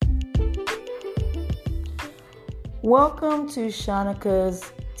Welcome to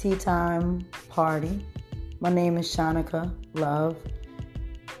Shanika's Tea Time Party. My name is Shanika Love,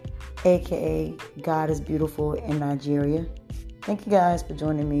 aka God is Beautiful in Nigeria. Thank you guys for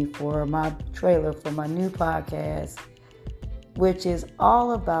joining me for my trailer for my new podcast, which is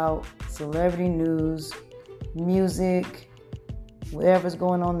all about celebrity news, music, whatever's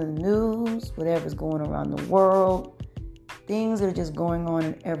going on in the news, whatever's going around the world, things that are just going on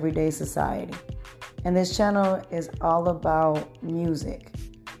in everyday society. And this channel is all about music.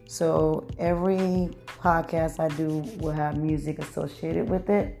 So every podcast I do will have music associated with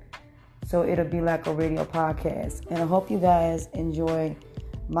it. So it'll be like a radio podcast. And I hope you guys enjoy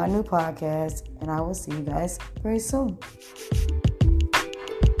my new podcast. And I will see you guys very soon.